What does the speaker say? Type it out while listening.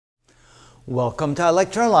Welcome to our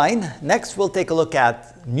lecture online. Next, we'll take a look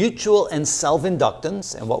at mutual and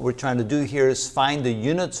self-inductance. And what we're trying to do here is find the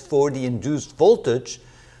units for the induced voltage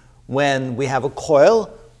when we have a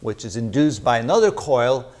coil, which is induced by another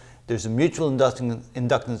coil. There's a mutual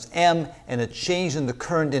inductance M and a change in the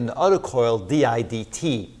current in the other coil, di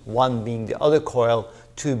dt. One being the other coil,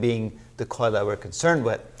 two being the coil that we're concerned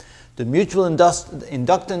with. The mutual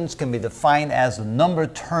inductance can be defined as the number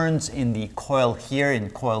of turns in the coil here in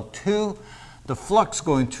coil 2, the flux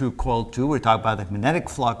going through coil 2, we're talking about the magnetic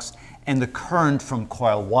flux, and the current from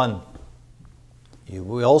coil 1.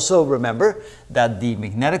 We also remember that the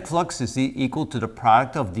magnetic flux is equal to the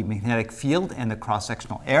product of the magnetic field and the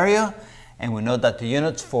cross-sectional area. And we know that the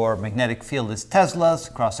units for magnetic field is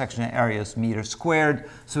Teslas, cross-sectional area is meters squared.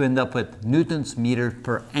 So we end up with newtons meter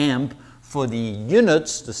per amp for the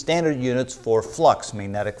units, the standard units for flux,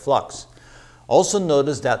 magnetic flux. Also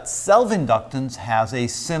notice that self-inductance has a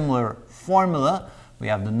similar formula. We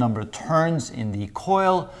have the number of turns in the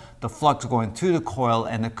coil, the flux going through the coil,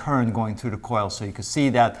 and the current going through the coil. So you can see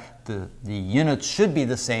that the units should be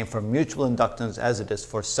the same for mutual inductance as it is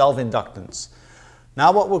for self-inductance.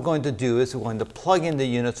 Now what we're going to do is we're going to plug in the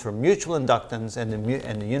units for mutual inductance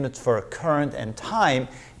and the units for current and time,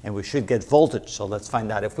 and we should get voltage. So let's find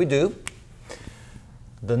out if we do.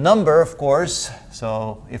 The number, of course,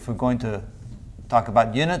 so if we're going to talk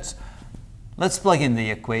about units, let's plug in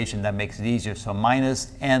the equation that makes it easier. So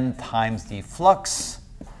minus n times the flux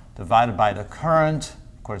divided by the current.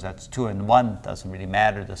 Of course, that's 2 and 1. Doesn't really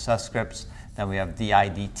matter, the subscripts. Then we have di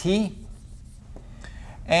dt.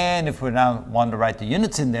 And if we now want to write the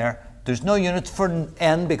units in there, there's no units for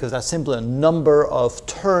n because that's simply a number of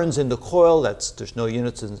turns in the coil. There's no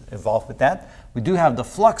units involved with that. We do have the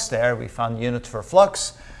flux there. We found units for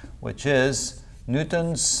flux, which is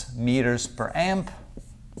newtons meters per amp.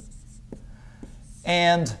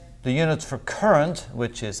 And the units for current,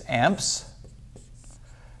 which is amps.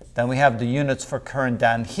 Then we have the units for current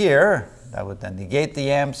down here. That would then negate the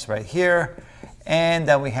amps right here. And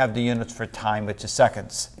then we have the units for time, which is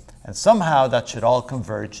seconds. And somehow that should all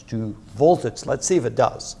converge to voltage. Let's see if it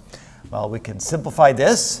does. Well, we can simplify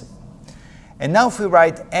this. And now if we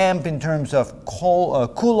write amp in terms of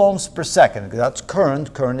coulombs per second, because that's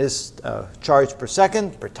current. Current is charge per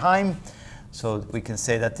second, per time. So we can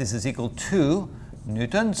say that this is equal to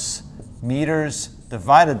newtons meters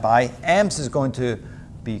divided by amps is going to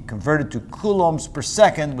be converted to coulombs per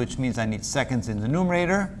second, which means I need seconds in the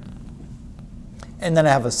numerator. And then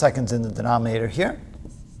I have a seconds in the denominator here.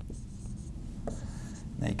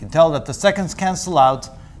 Now you can tell that the seconds cancel out.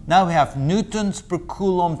 Now we have newtons per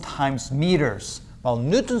coulomb times meters. Well,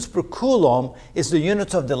 newtons per coulomb is the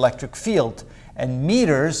units of the electric field, and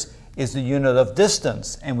meters is the unit of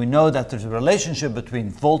distance. And we know that there's a relationship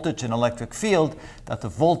between voltage and electric field, that the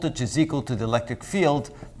voltage is equal to the electric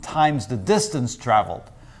field times the distance traveled.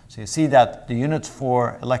 So you see that the units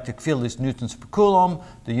for electric field is newtons per coulomb,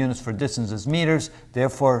 the units for distance is meters,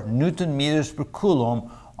 therefore Newton meters per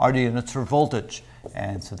coulomb are the units for voltage.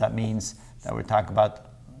 And so that means that we're talking about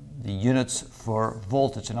the units for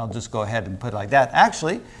voltage, and I'll just go ahead and put it like that.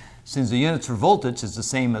 Actually, since the units for voltage is the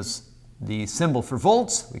same as the symbol for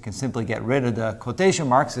volts, we can simply get rid of the quotation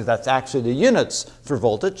marks because that's actually the units for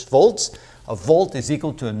voltage. Volts, a volt is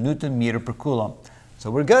equal to a Newton meter per coulomb.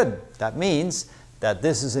 So we're good. That means that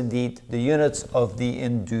this is indeed the units of the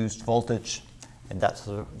induced voltage, and that's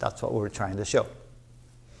what we're trying to show.